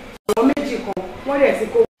àwọn méjì kan wọ́n dẹ̀ ti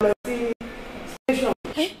kó wọn lọ sí station.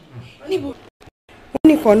 níbo. wọ́n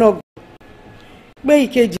nìkan náà gbé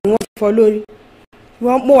ìkejì wọn fọ́ lórí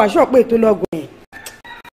mo wà ṣọ́ọ̀pù ètò lọ́gùn yẹn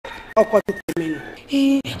ọkọ̀ tó tẹ̀lé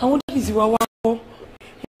ni. àwọn dábìsì wa wá kọ́.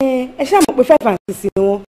 ẹ ṣáà mọ̀ pé 5 and 6 ni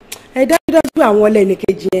wọ́n ẹ dájúdájú àwọn ọlẹ́ni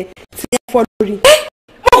kejì yẹn tí wọ́n fọ́ lórí.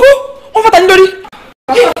 mo kú wọ́n fọ́ta ní lórí.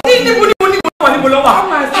 níbo lọ́wọ́.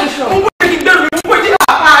 ọmọ àṣẹṣọ. mo wọ́n ti gbẹ̀rù mi mo jẹ́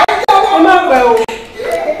àpá ẹ̀ jẹ́ ẹ má pẹ́ o.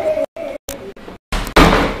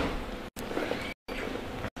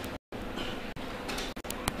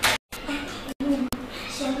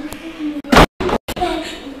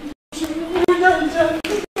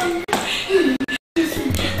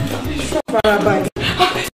 farabalẹ̀.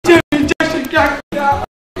 jẹ́ ṣe kíákíá.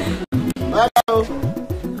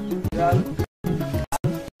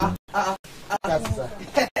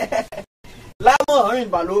 lámọ̀ ọ̀rìn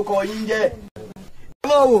ìbàlókọ yín jẹ́ ẹ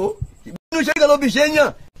mọ̀ wò ìbínú ṣe kí ló fi ṣe ń yàn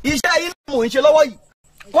iṣẹ́ yìí ló mò ń ṣe lọ́wọ́ yìí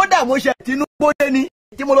kódà mo ṣe Tinubu dé ni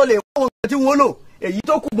tí mo lọ lè wọ́n ohun tí wọ́n lò èyí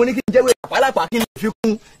tó kù mo ní kí n jẹ́wé àpálápàá kí n lè fi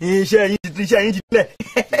kún iṣẹ́ yín ti tilẹ̀.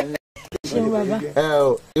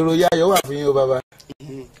 ìròyìn ayọ̀ wà fún yín o bàbá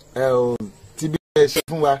tí bí ẹ ṣe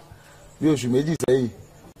fún wa bí oṣù méjì sẹ́yìn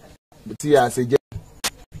tí a ṣe jẹ́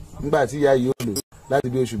nígbà tí ìyá yìí ó lò láti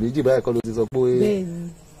bí oṣù méjì báyìí kọ́ ló ti sọ pé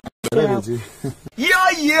yóò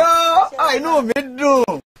inú mi dùn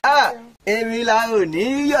èmi la ò ní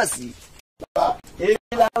yọ̀ sí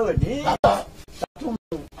èmi la ò ní yọ̀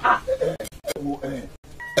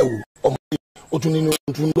ẹ wo ọmọ yìí ó tún nínú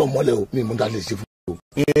tún lọ mọ́lẹ̀ o mi mú dá lè ṣe fún o.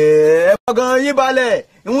 fọgàn yín balẹ̀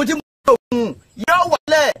ìhun tí mo lò fún un yóò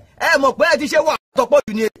wálẹ̀ ẹ mọ̀ pé ẹ ti ṣe wà tọpọ̀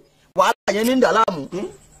jù ni wàhálà yẹn ní ìdàlámù.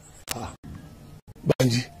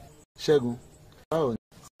 Bánjí. Ṣẹ́gun báwo ni.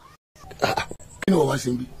 kí ni wọ́n wá ṣe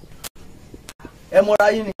ń bí. ẹ mọ̀ra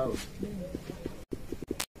yín ni.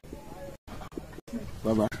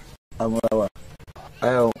 bàbá àmọ́ra wa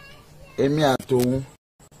èmi àtòun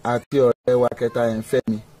àti ọ̀rẹ́ wa kẹta ẹ̀ ń fẹ́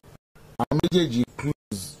mi àwọn méjèèjì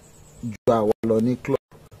cruise ju àwa lọ ní club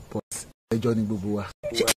but ẹjọ́ ni gbogbo wa.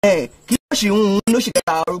 kí ló ṣì ń ló ṣì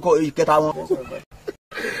kẹta orúkọ ìkẹta wọn.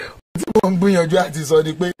 tí mo ń gbìyànjú àti sọ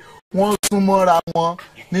ni pé wọ́n sún mọ́ra wọn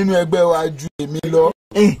nínú ẹgbẹ́ wa ju èmi lọ.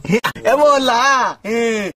 ẹ mọ̀ là á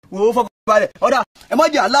wò ó fọkàn balẹ̀ ọ̀dà ẹ mọ̀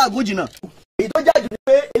jẹ́ aláàgùn jìnnà èyí tó jáde ni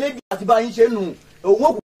pé eléyìí àti bá yín ṣe nù òun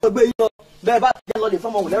òkú tó gbé yín lọ bẹ́ẹ̀ bá ti jẹ́ lọ lè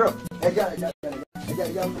fọ́mọ òun lẹ́rọ̀ ẹja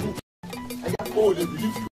kó o lè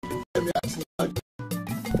bìlífù ẹ̀mí àti ìwádìí.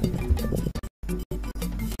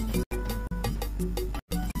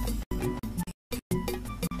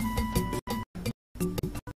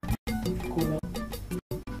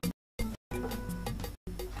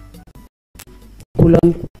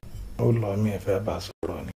 ó lọ mí ẹ fẹ́ bá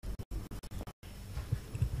sọ̀rọ̀ ni.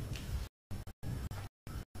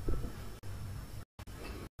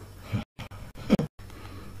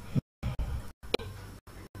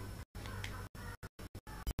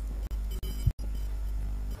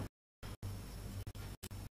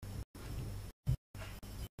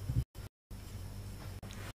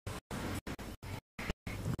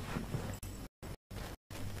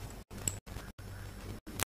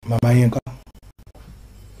 Màmá Yínká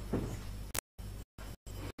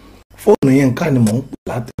fóònù Yínká ni mò ń pè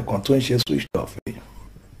látẹ̀kàn tó ń ṣe switch off yìí.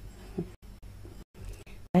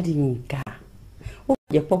 Dádì Yínká ó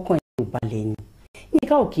jẹ́ pọ́kàn ẹ̀ ò balẹ̀ ni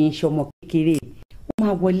Yínká ò kì í ṣe ọmọ kékeré ó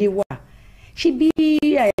máa wọlé wá ṣé bí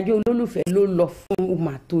àyájọ́ olólùfẹ́ ló lọ fún ó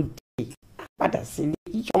máa tó dé á padà sílé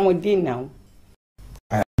kí ọmọdé náà.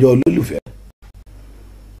 Àyájọ́ olólùfẹ́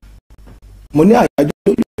mo ní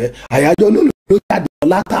àyájọ́ olólùfẹ́ ló jáde lọ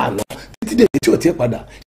látàánà títí dèjì tí ò tí ì padà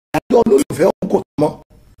àyájọ́ olólùfẹ́ ọ̀hún kò tán mọ́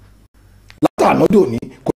látàánà dòní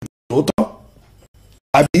kò tó tán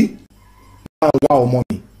àbí máa wá ọmọ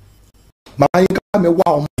mi Màmá Yínká bá mi wá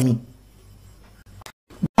ọmọ mi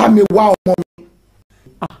bá mi wá ọmọ mi.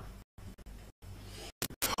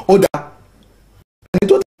 Ó dáa ẹni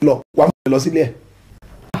tó ti lọ wàá mú mi lọ sílé ẹ̀.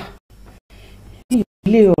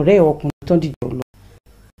 Ilé ọ̀rẹ́ ọkùnrin tó dìjọ lọ.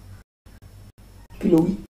 Kí ló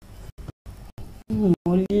wí?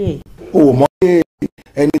 Mọ́lé ẹ̀. O ò mọ́lé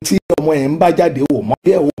ẹni tí ọmọ ẹ̀ ń bá jáde, o ò mọ́lé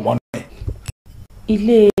ẹ̀, o ò mọ́lé ẹ̀.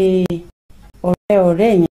 Ilé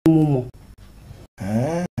ọ̀rẹ́ yẹn mo mọ̀.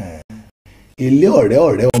 Ilé ọ̀rẹ́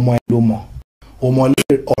ọmọ ẹ̀ ló mọ̀. O mọ̀lé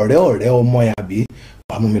ọ̀rẹ́ ọmọ ẹ̀ àbí?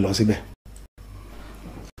 Wàá mú mi lọ síbẹ̀.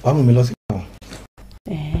 Wàá mú mi lọ síbẹ̀.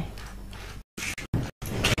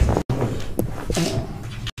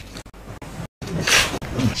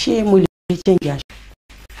 Ṣé mo lè fi change aṣọ?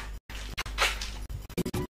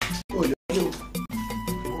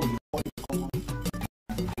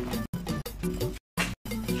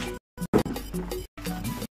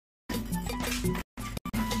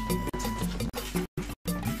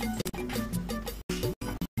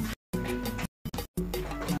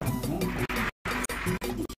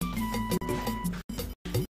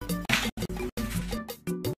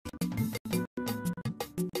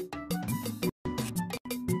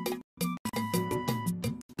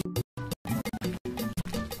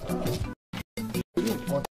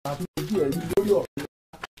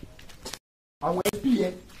 Àwọn ẹbí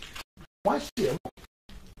yẹn wọ́n ṣe é mọ́.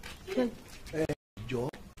 Jọ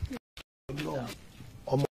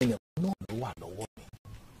ọmọ ènìyàn náà ló wà lọ́wọ́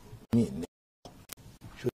mi ní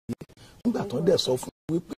ṣòye nígbà tó ń dẹ̀ sọ fún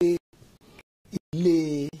mi wípé ilé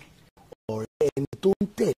ọ̀rẹ́ ẹni tó ń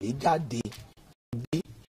tẹ̀lé jáde bí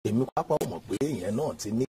èmi pápá mọ̀ pé ìyẹn náà ti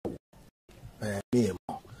níyàwó mi ì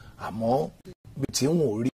mọ̀ àmọ́ ibi tí n ò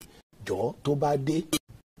rí jọ tó bá dé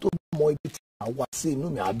tó bá mọ ibi tí màá wá sí inú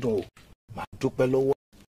mi á dùn o màá dúpẹ́ lọ́wọ́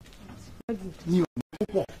ní òní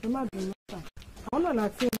púpọ̀. ẹ má bínú sà àwọn náà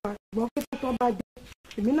láti wá gbọ́n pé tó bá dé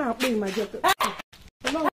èmi náà pé ìmọ̀ jẹ́ pé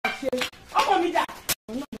ọlọ́run á ṣe. ọmọ mi dà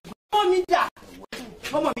ọmọ mi dà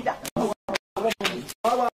ọmọ mi dà.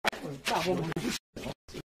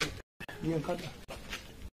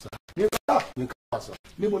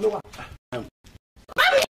 Níbo ló wà?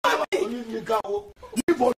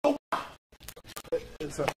 Níbo ló wà?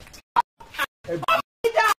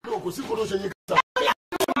 Kò sí kó ló ṣe yín kásá.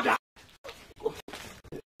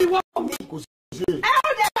 Ìwọ mi. Kò sí kó ṣe. Ẹ ó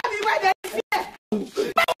dé bá mi wá dé sílẹ̀.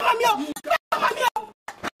 Báwo mi ò? Báwo mi ò?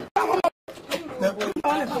 Báwo mi ò?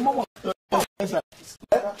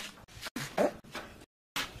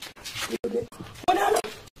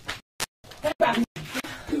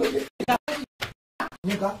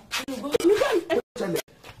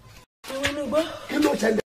 Kí ló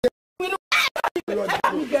ṣẹlẹ̀?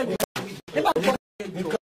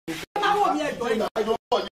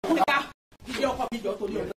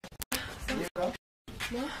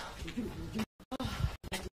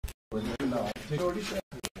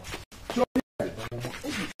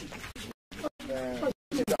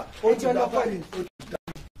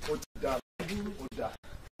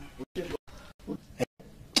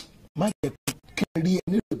 Má jẹ́ kí n rí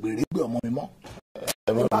ẹni rẹ̀gbẹ̀rẹ̀gbẹ̀ ọmọ mi mọ́.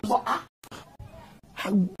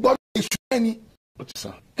 Gbọ́dọ̀ èṣù ẹni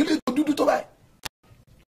kí ló tó dúdú tó báyìí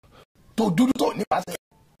tó dúdú tó nípasẹ̀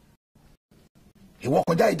ìwọ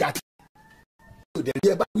kọjá ìjà tí yóò dẹ̀ rí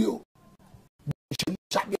ẹ bá wí o bí o ṣe ń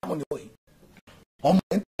ṣàbí àwọn ìwọ yìí ọmọ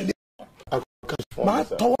ẹ̀ ń tẹ̀lé máa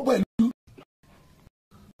tọwọ́ bọ̀ ẹ̀ lójú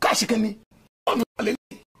káàṣì kẹ́ni ọ̀nà ìpàlẹ́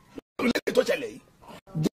lẹ́yìn tó ṣẹlẹ̀ yìí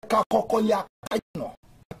jẹ́ ká kọ́kọ́ lé akáyọ̀ náà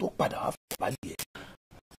tó padà wá fún ìpàdé ẹ̀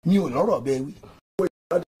mi ò lọ́rọ̀ bẹ́ẹ̀ wí.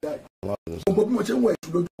 Gbogbo bí mo ṣe ń wọ ẹ̀ṣù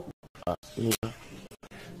lójú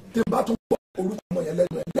tí n bá tún gbọ́ orúkọ ọmọ yẹn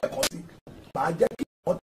lẹ́nu ẹgbẹ́ kan sí màá jẹ́ kí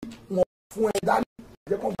wọ́n fún ẹ dání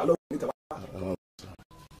jẹ́ kó gbà lọ́wọ́ ní tẹ̀wá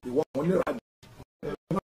ìwọ kan níra ní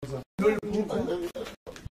lórí burúkú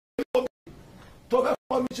tó fẹ́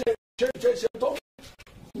fọ́ mi ṣe tó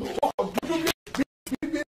ọkọ̀ dúdú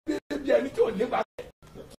bí ẹni tí ò ní bá tẹ̀.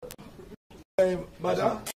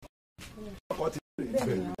 Madam ọkọ̀ ti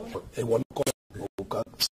rè ẹ̀wọ̀n ní kọ́ òkà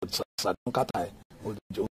sàdúnkátà ẹ̀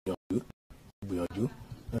òjò gbìyànjú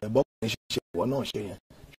bọ́kùnrin ṣe ìwọ náà ṣe yẹn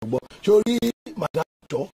ṣùgbọ́n sórí madam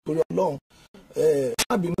jọ torí ọlọ́run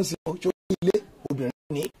má bínú sí ọ sórí ilé obìnrin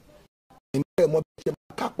ní èmi rẹ̀ mọ bí ṣe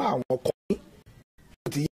máa kápá àwọn ọkọ ní tó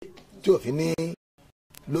ti yé tí ò fi ní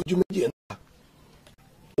lójú méjì náà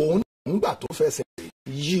òun nígbà tó fẹsẹ̀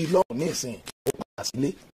yí lọ́rùn ní ìsìn ó padà sílé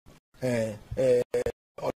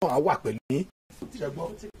ọlọ́run á wà pẹ̀lú yín.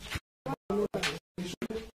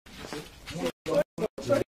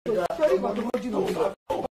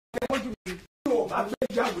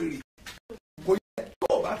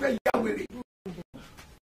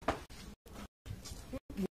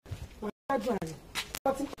 Wọ́n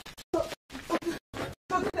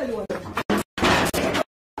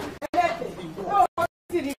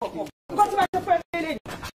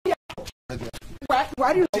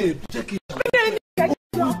wàá rí òun.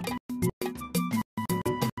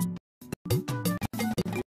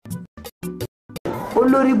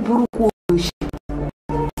 olórí burúkú olóṣì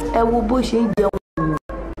ẹ wo bó ṣe ń jẹun èèyàn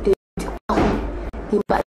èyí ti pa wọn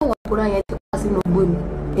ìbàdàn àwọn àkúrà yẹn ti pa sínú ogbó mi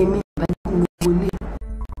èmi ìbàdàn gbogbo ilé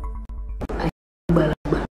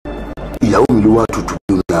àgbàlagbà. ìyàwó mi ló wá tutù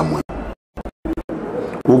bí omi àmọ́ ẹ̀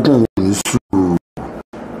ogún òun ní sùúrù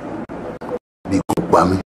bí kò pa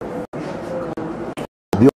mí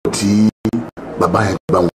bí ọ̀rọ̀ tí bàbá yẹn ti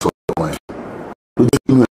bá wọn sọ ọ̀kan ẹ̀ ló jẹ́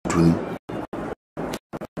kí inú ẹ̀ dùn ní.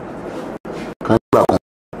 ká nígbà kan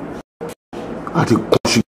láti kún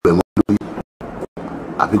sí ìgbẹ́ mọ́ lórí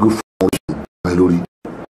àbí kó fún wọn sùn mọ́ lórí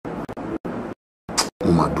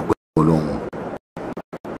mo máa dúpẹ́ ọlọ́run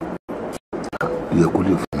yẹ kó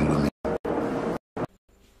lè fún mi lómi.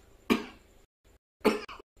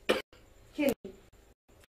 kí ni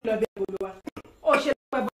lọ bẹ bolo wa ó ṣe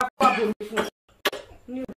pé bá kó abomi fún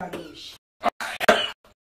ní ìgbàgbọ́ òṣì.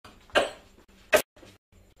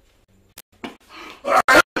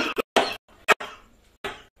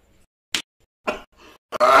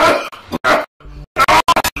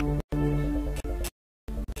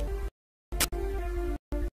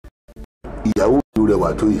 ìyàwó ìlú rẹwà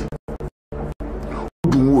tó yìí ó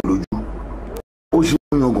dùn wò lójú ó ṣe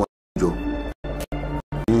ń yangàn àjọ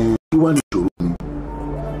kí wàá ní ìṣòro mi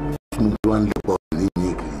tí mo fi wá ń lépa ọ̀rọ̀ ní ìní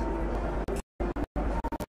ìkiri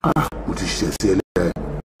mo ti ṣiṣẹ́ sí ẹlẹ́yà ẹ̀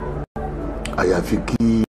àyàfi kí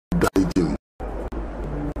dárí jì mí.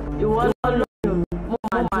 ìwọ lọ́lọ́run mo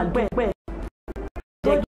máa dúpẹ́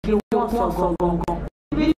jẹ́ kí wọ́n sọ gangan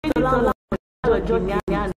bí tọ́lá ọjọ́ ní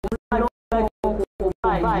àná lọ́wọ́ kò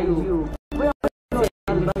báyìí o bóyá wọ́n ti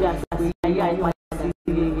ṣe ìbára àti ayé ayé máa ti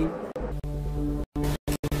ṣe rere.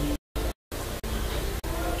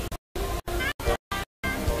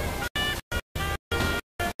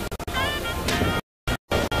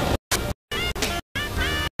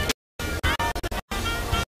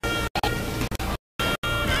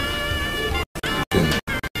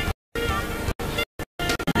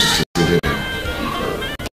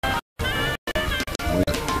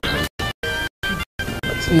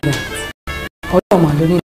 ọlọ́run àlọ́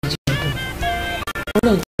ní ìdájí ọdún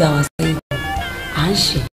ọlọ́run ti gbà wá sẹ́yìn à ń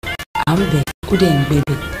ṣe à ń bẹ̀ ó dẹ̀ ń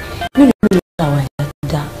gbẹ̀bẹ̀ mélòó mélòó ní àwọn ìyá ti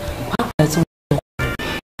dá pàápàá tí wọ́n tọkùn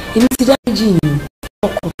èmi ti dáríjì yìí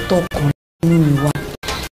tọkùntọkùn nínú mi wá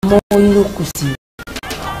àmọ́ yín ló kù sí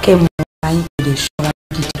kẹ́ mọ ara yín kò lè ṣọ́ra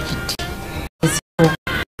gidigidi ẹ ti bọ́